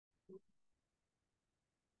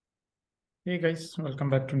Hey guys, welcome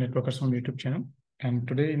back to Networkers on YouTube channel. And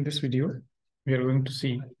today in this video, we are going to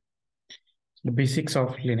see the basics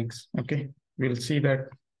of Linux. Okay, we'll see that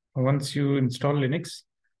once you install Linux,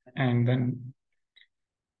 and then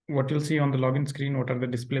what you'll see on the login screen, what are the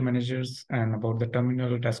display managers, and about the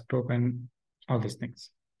terminal, desktop, and all these things.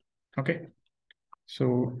 Okay,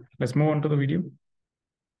 so let's move on to the video.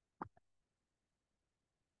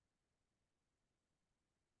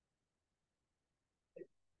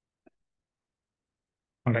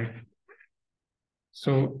 All right.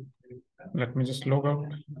 So let me just log out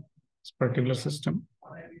this particular system.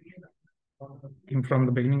 And from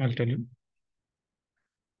the beginning, I'll tell you.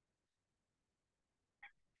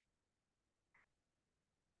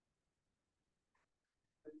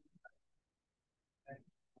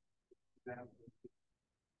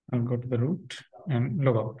 I'll go to the root and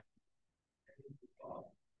log out.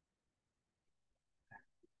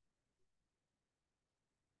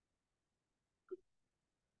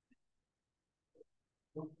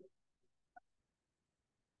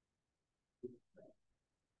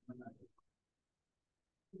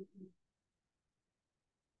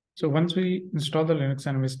 So once we install the Linux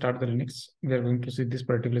and we start the Linux, we are going to see this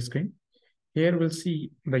particular screen. Here we'll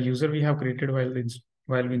see the user we have created while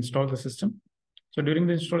we install the system. So during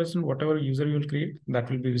the installation, whatever user you will create,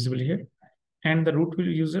 that will be visible here. And the root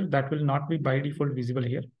user, that will not be by default visible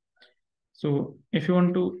here. So if you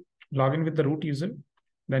want to log in with the root user,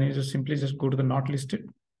 then you just simply go to the not listed.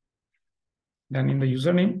 Then in the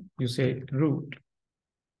username, you say root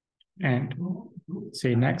and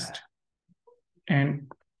say next.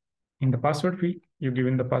 And in the password field, you give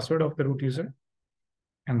in the password of the root user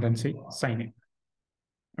and then say sign in.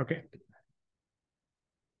 Okay.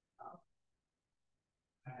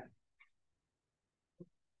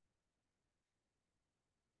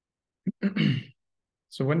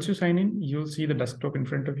 So once you sign in, you'll see the desktop in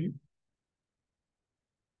front of you.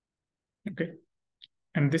 Okay.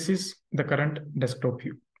 And this is the current desktop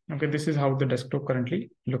view. Okay. This is how the desktop currently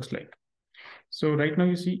looks like. So right now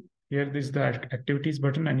you see here, this is the activities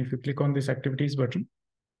button. And if you click on this activities button,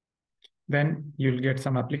 then you'll get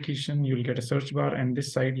some application, you'll get a search bar, and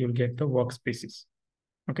this side you'll get the workspaces.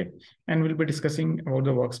 Okay. And we'll be discussing about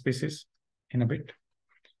the workspaces in a bit.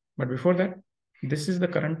 But before that, this is the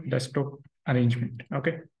current desktop arrangement.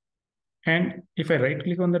 Okay. And if I right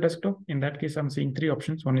click on the desktop, in that case, I'm seeing three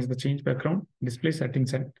options. One is the change background, display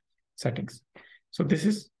settings, and settings. So this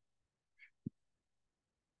is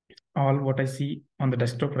all what I see on the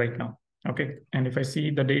desktop right now. Okay. And if I see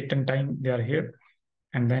the date and time, they are here.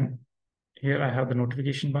 And then here I have the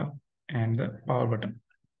notification bar and the power button.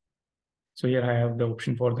 So here I have the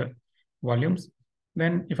option for the volumes.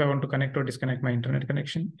 Then if I want to connect or disconnect my internet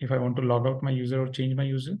connection, if I want to log out my user or change my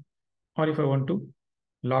user, or if I want to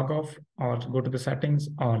log off or go to the settings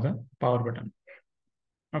or the power button.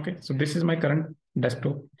 Okay, so this is my current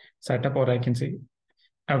desktop setup, or I can say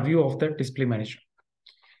a view of the display manager.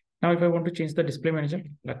 Now, if I want to change the display manager,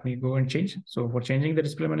 let me go and change. So for changing the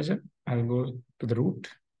display manager, I'll go to the root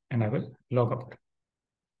and I will log out.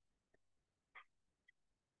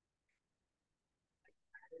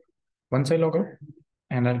 Once I log out,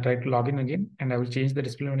 and I'll try to log in again, and I will change the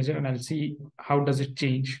display manager, and I'll see how does it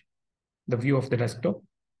change the view of the desktop.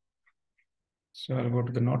 So I'll go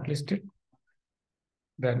to the not listed.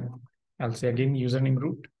 Then I'll say again username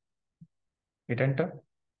root, hit enter.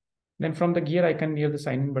 Then from the gear icon near the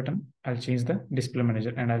sign in button, I'll change the display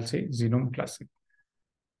manager and I'll say Genome Classic.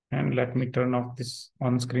 And let me turn off this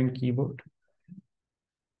on-screen keyboard.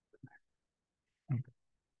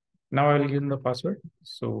 Now I'll give them the password.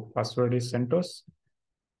 So password is CentOS.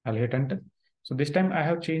 I'll hit enter. So this time I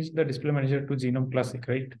have changed the display manager to Genome Classic,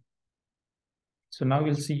 right? So now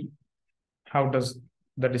you'll see how does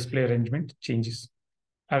the display arrangement changes.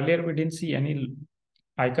 Earlier, we didn't see any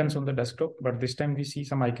icons on the desktop, but this time we see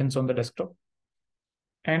some icons on the desktop.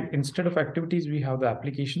 And instead of activities, we have the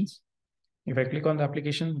applications. If I click on the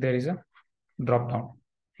application, there is a drop down.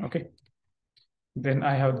 Okay. Then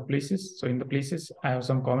I have the places. So in the places, I have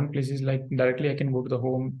some common places, like directly I can go to the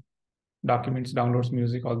home, documents, downloads,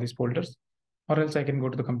 music, all these folders. Or else I can go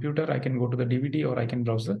to the computer, I can go to the DVD, or I can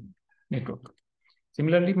browse the network.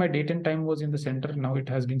 Similarly, my date and time was in the center. Now it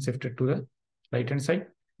has been shifted to the right-hand side.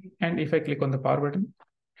 And if I click on the power button,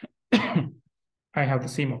 I have the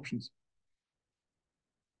same options.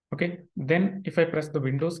 Okay. Then if I press the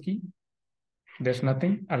Windows key, there's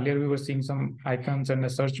nothing. Earlier, we were seeing some icons and a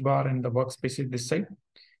search bar and the workspaces this side.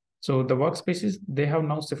 So the workspaces, they have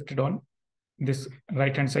now shifted on this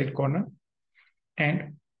right-hand side corner.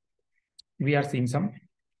 And we are seeing some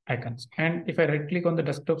icons. And if I right click on the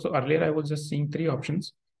desktop, so earlier I was just seeing three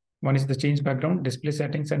options. One is the change background, display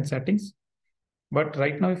settings and settings. But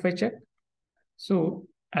right now, if I check, so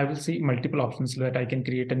I will see multiple options that I can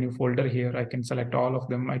create a new folder here. I can select all of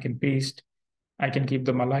them. I can paste. I can keep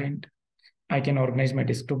them aligned. I can organize my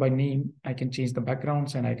desktop by name. I can change the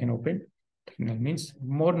backgrounds and I can open. That means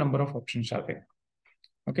more number of options are there.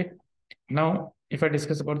 Okay. Now, if I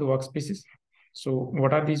discuss about the workspaces, so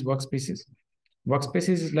what are these workspaces? Workspaces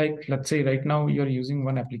is like, let's say right now you're using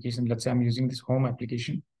one application. Let's say I'm using this home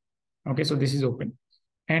application. Okay, so this is open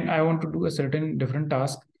and I want to do a certain different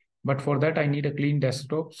task, but for that I need a clean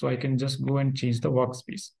desktop. So I can just go and change the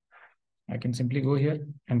workspace. I can simply go here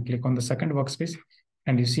and click on the second workspace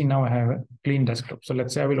and you see now I have a clean desktop. So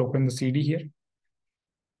let's say I will open the CD here.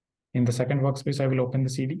 In the second workspace, I will open the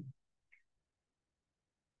CD.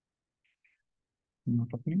 Not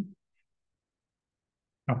opening.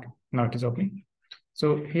 Okay, now it is opening.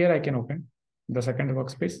 So here I can open the second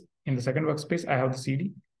workspace. In the second workspace, I have the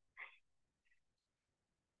CD.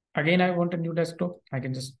 Again, I want a new desktop. I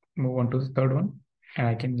can just move on to the third one. And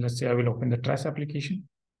I can, let's say I will open the trash application.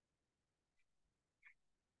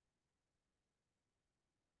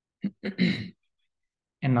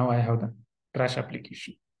 And now I have the trash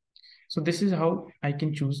application. So this is how I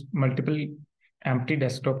can choose multiple empty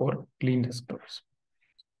desktop or clean desktops.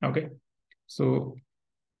 Okay. So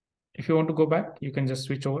if you want to go back, you can just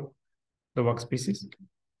switch over the workspaces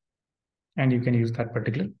and you can use that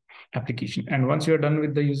particular application. And once you're done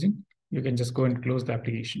with the using, you can just go and close the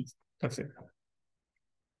applications. That's it.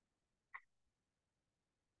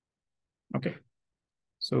 Okay.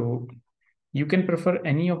 So you can prefer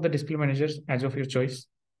any of the display managers as of your choice.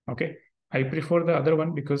 Okay. I prefer the other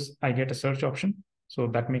one because I get a search option. So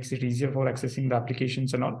that makes it easier for accessing the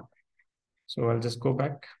applications and all. So I'll just go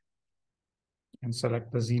back and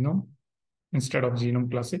select the Genome instead of Genome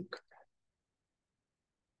Classic.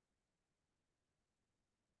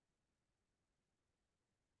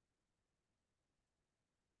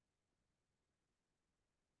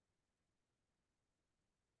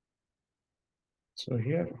 So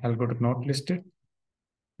here I'll go to not listed.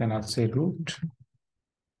 Then I'll say root.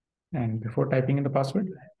 And before typing in the password,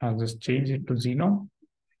 I'll just change it to Genome.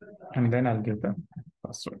 And then I'll give the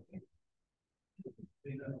password.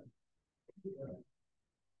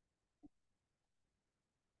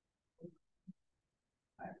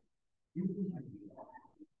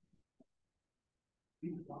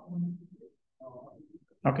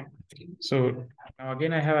 Okay, so now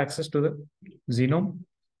again I have access to the Genome.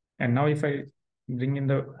 And now if I bring in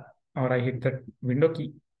the, or I hit that window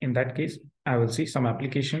key, in that case, I will see some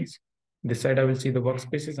applications. This side I will see the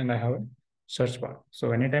workspaces and I have a search bar.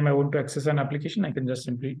 So anytime I want to access an application, I can just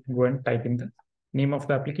simply go and type in the name of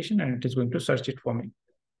the application and it is going to search it for me.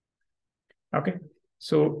 Okay,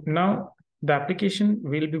 so now the application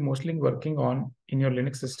will be mostly working on in your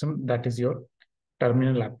Linux system. That is your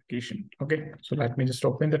terminal application. Okay, so let me just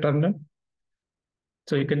open the terminal.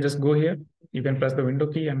 So you can just go here, you can press the window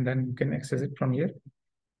key and then you can access it from here.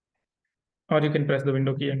 Or you can press the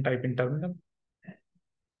window key and type in terminal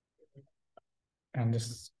and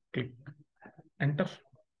just click enter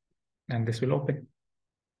and this will open.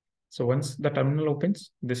 So once the terminal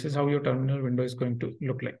opens, this is how your terminal window is going to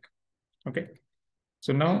look like. Okay.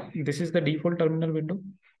 So now this is the default terminal window.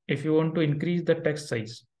 If you want to increase the text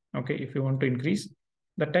size, okay, if you want to increase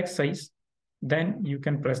the text size, then you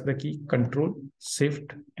can press the key Control,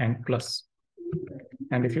 Shift, and plus.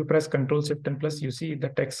 And if you press Control, Shift, and plus, you see the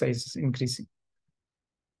text size is increasing.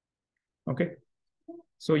 Okay.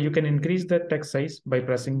 So you can increase the text size by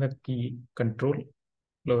pressing the key Control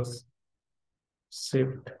plus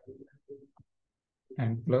Shift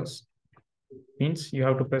and plus. Means you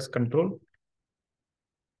have to press Control,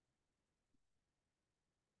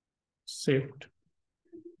 Shift.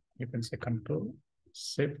 You can say Control,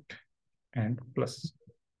 Shift, and plus.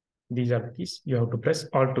 These are the keys you have to press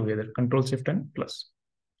all together, Control, Shift, and plus.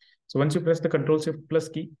 So once you press the Control, Shift, plus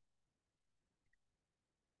key,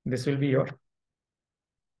 this will be your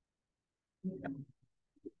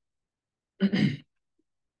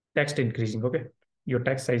text increasing. Okay, your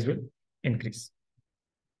text size will increase.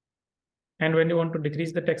 And when you want to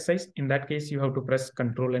decrease the text size, in that case, you have to press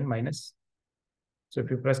Control and minus. So if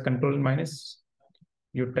you press Control and minus,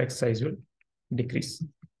 your text size will decrease.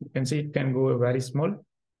 You can see it can go very small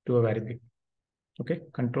to a very big. Okay,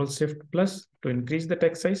 Control Shift plus to increase the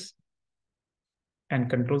text size and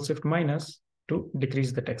Control Shift minus to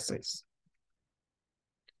decrease the text size.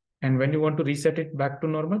 And when you want to reset it back to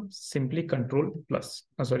normal, simply Control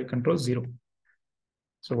 0.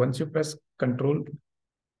 So once you press Control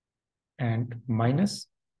and minus,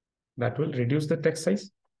 that will reduce the text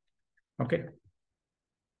size. Okay.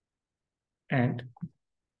 And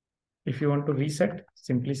if you want to reset,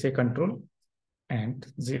 simply say control and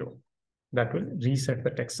 0. That will reset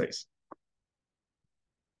the text size.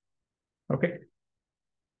 Okay.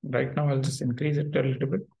 Right now, I'll just increase it a little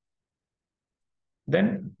bit.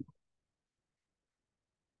 Then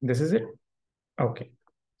this is it. Okay.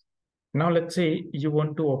 Now let's say you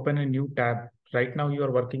want to open a new tab. Right now you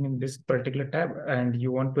are working in this particular tab and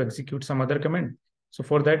you want to execute some other command. So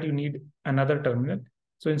for that you need another terminal.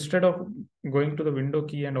 So instead of going to the window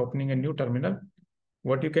key and opening a new terminal,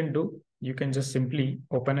 what you can do, you can just simply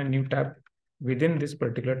open a new tab within this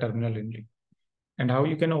particular terminal only. And how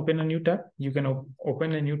you can open a new tab? You can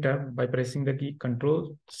open a new tab by pressing the key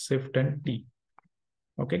Control, Shift and T.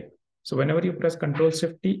 Okay. So whenever you press Control,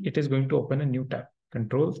 Shift, T, it is going to open a new tab.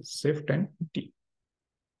 Control, Shift and T.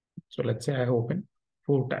 So let's say I have opened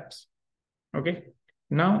 4 tabs. Okay.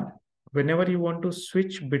 Now, whenever you want to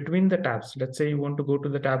switch between the tabs, let's say you want to go to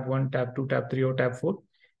the tab 1, tab 2, tab 3, or tab 4.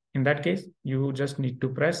 In that case, you just need to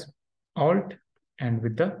press Alt and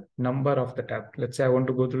with the number of the tab. Let's say I want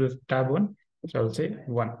to go to the tab 1. So I will say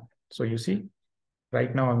 1. So you see,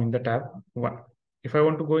 right now I'm in the tab 1. If I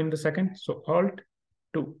want to go in the second, so Alt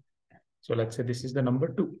 2. So let's say this is the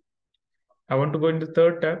number 2. I want to go in the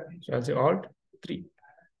third tab. So I'll say Alt 3.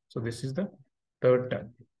 So this is the third tab.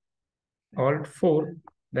 Alt 4.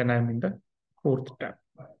 Then I'm in the fourth tab.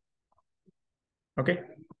 Okay.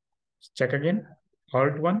 Check again.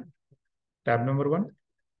 Alt 1. Tab number 1.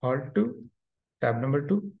 Alt 2. Tab number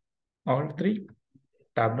 2. Alt 3.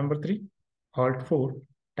 Tab number 3. Alt 4.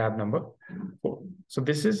 Tab number 4. So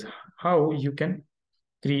this is how you can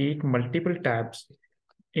create multiple tabs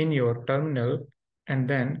in your terminal, and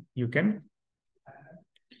then you can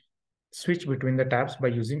switch between the tabs by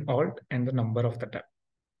using Alt and the number of the tab.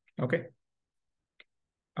 Okay.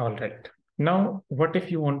 All right. Now, what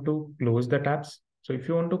if you want to close the tabs? So if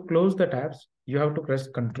you want to close the tabs, you have to press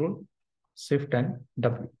Control, Shift and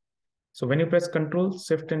W. So when you press Control,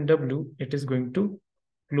 Shift and W, it is going to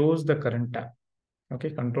close the current tab.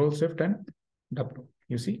 Okay. Control, Shift and W.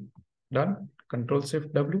 You see, done. Control,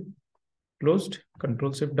 Shift, W, closed.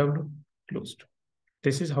 Control, Shift, W, closed.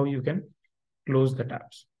 This is how you can close the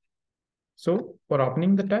tabs. So for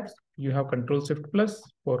opening the tabs, you have Control Shift plus.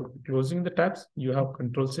 For closing the tabs, you have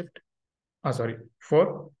Control Shift.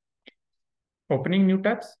 For opening new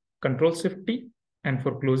tabs, Control Shift T, and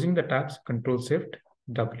for closing the tabs, Control Shift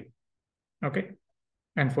W. Okay.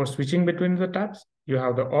 And for switching between the tabs, you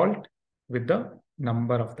have the Alt with the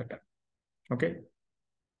number of the tab. Okay.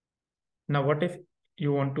 Now, what if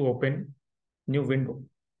you want to open new window?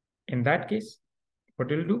 In that case, what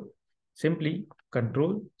you'll do? Simply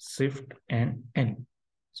Control Shift and N.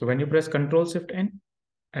 So when you press Control Shift N,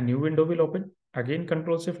 a new window will open. Again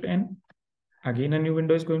Control Shift N. Again a new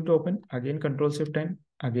window is going to open. Again Control Shift N.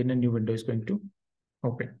 Again a new window is going to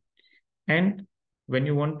open. And when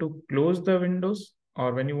you want to close the windows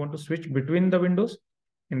or when you want to switch between the windows,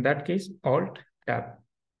 in that case, Alt Tab.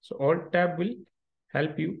 So Alt Tab will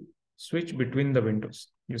help you switch between the windows.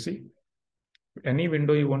 You see, any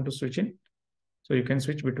window you want to switch in, so you can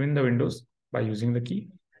switch between the windows by using the key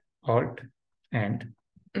Alt and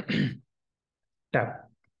Tab.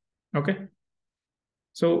 Okay.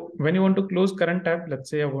 So when you want to close current tab, let's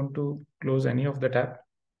say I want to close any of the tab.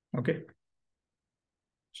 Okay.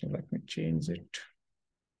 So let me change it.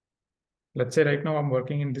 Let's say right now I'm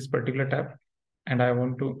working in this particular tab and I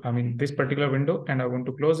want to, this particular window and I want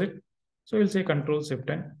to close it. So we'll say Control Shift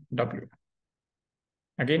and W.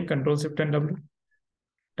 Again, Control Shift and W.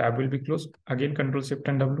 Tab will be closed. Again, Control Shift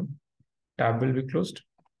and W. Tab will be closed.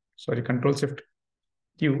 Sorry, Control Shift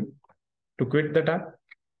Q to quit the tab.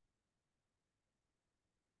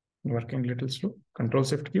 Working a little slow. Control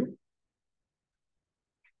Shift Q.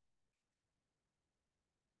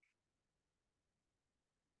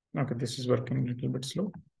 Okay, this is working a little bit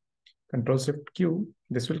slow. Control Shift Q.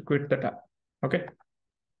 This will quit the tab. Okay.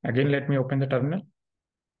 Again, let me open the terminal.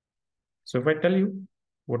 So if I tell you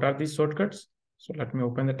what are these shortcuts, so let me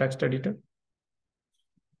open the text editor.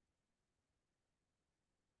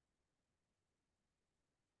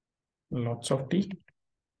 Lots of T.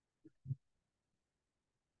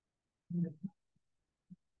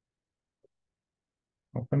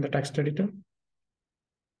 Open the text editor.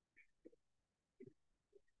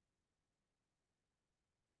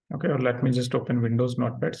 Okay, or let me just open Windows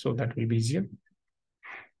Notepad so that will be easier.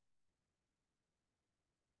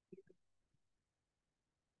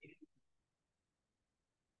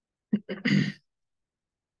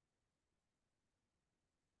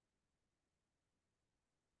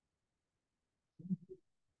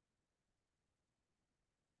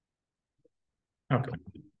 Okay.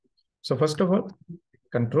 So first of all,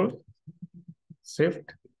 Control,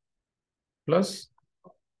 Shift, plus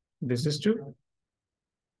this is to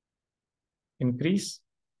increase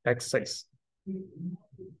text size.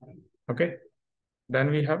 Okay. Then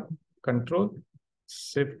we have control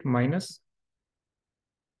shift minus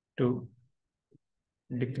to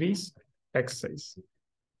decrease text size.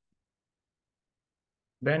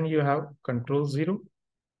 Then you have control 0.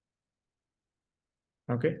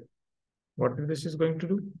 Okay. What this is going to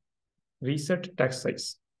do? Reset text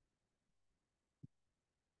size.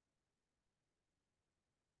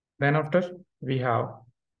 Then after we have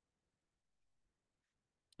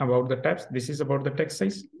about the tabs. This is about the text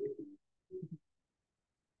size.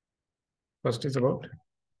 First is about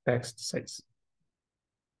text size.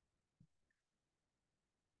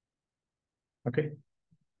 Okay.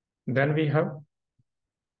 Then we have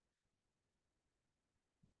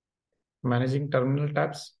managing terminal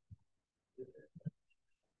tabs.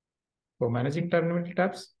 For managing terminal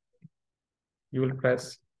tabs, you will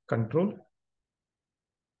press Control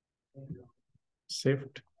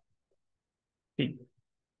Shift T.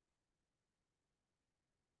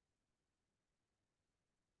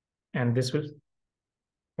 And this will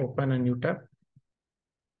open a new tab.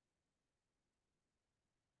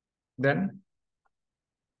 Then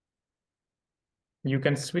you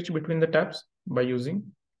can switch between the tabs by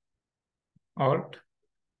using Alt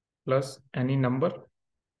plus any number.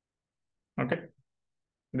 Okay.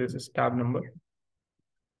 This is tab number.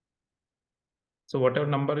 So whatever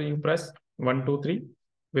number you press, 1, 2, 3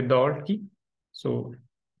 with the Alt key. So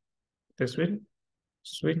this will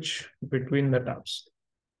switch between the tabs.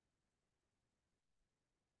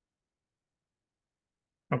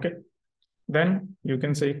 Okay. Then you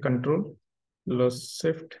can say Control plus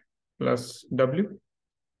Shift plus W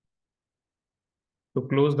to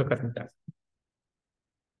close the current tab.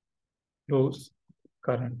 Close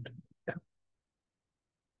current tab.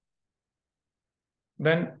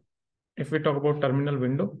 Then if we talk about terminal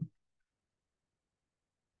window,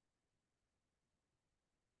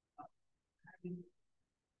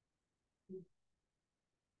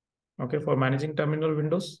 okay, for managing terminal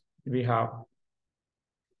windows, we have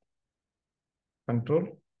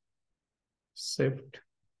Control Shift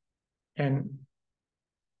N.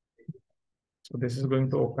 So this is going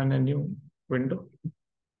to open a new window.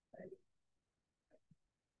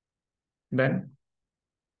 Then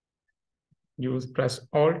use press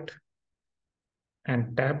Alt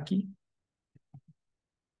and Tab key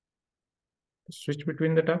to switch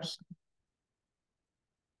between the tabs.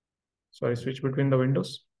 Sorry, switch between the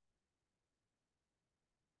windows.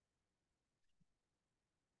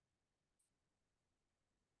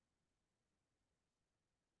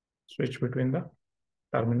 Switch between the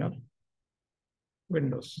terminal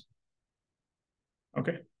windows.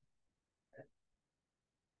 Okay.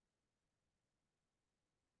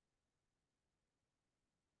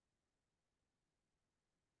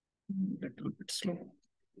 Little bit slow.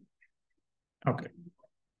 Okay.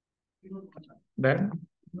 Then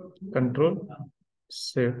Control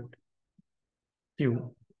Shift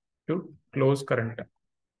Q to close current tab.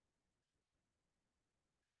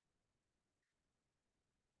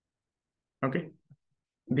 Okay.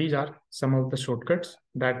 These are some of the shortcuts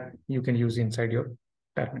that you can use inside your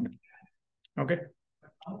terminal. Okay.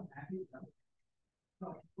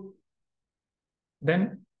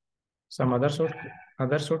 Then some other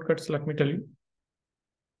shortcuts, let me tell you.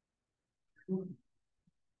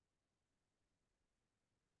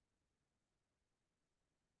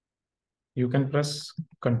 You can press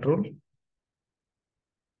Control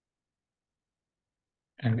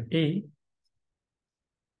and A.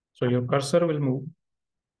 So your cursor will move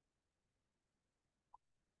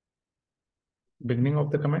beginning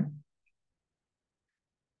of the command.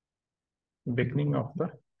 Beginning of the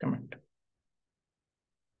command.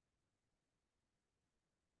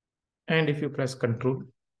 And if you press Control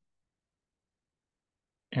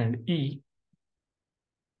and E,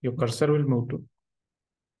 your cursor will move to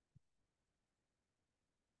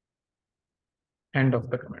end of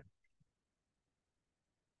the command.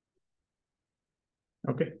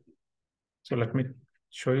 Okay. So let me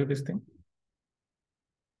show you this thing.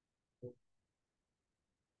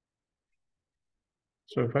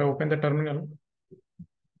 So if I open the terminal,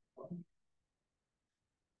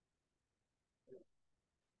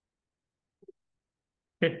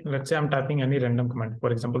 okay, let's say I'm typing any random command.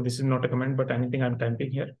 For example, this is not a command, but anything I'm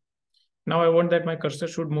typing here. Now I want that my cursor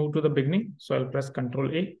should move to the beginning. So I'll press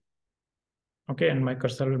Control A. Okay, and my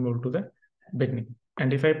cursor will move to the beginning.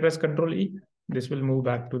 And if I press Control E, this will move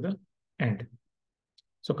back to the end.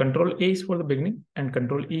 So Control A is for the beginning and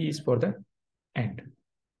Control E is for the end.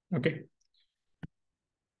 Okay.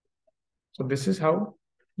 So this is how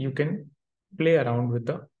you can play around with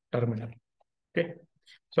the terminal. Okay.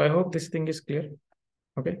 So I hope this thing is clear.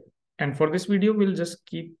 Okay. And for this video, we'll just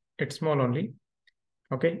keep it small only.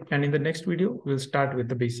 Okay. And in the next video, we'll start with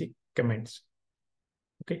the basic comments.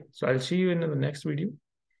 Okay. So I'll see you in the next video.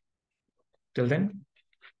 Till then,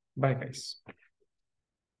 bye guys.